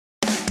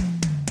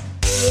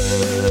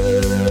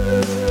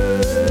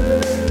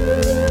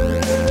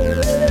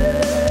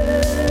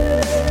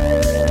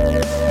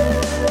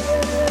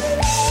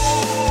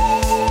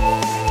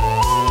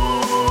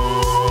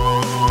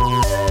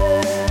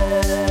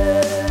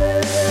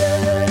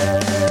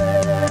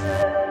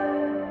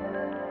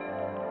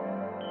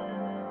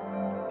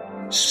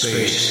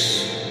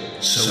Space,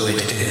 so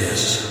it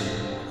is.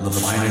 The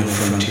final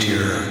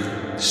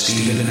frontier.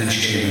 Stephen and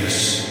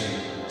Seamus.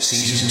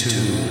 Season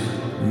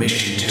 2,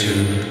 Mission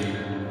 2,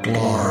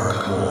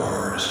 Glarg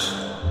Wars.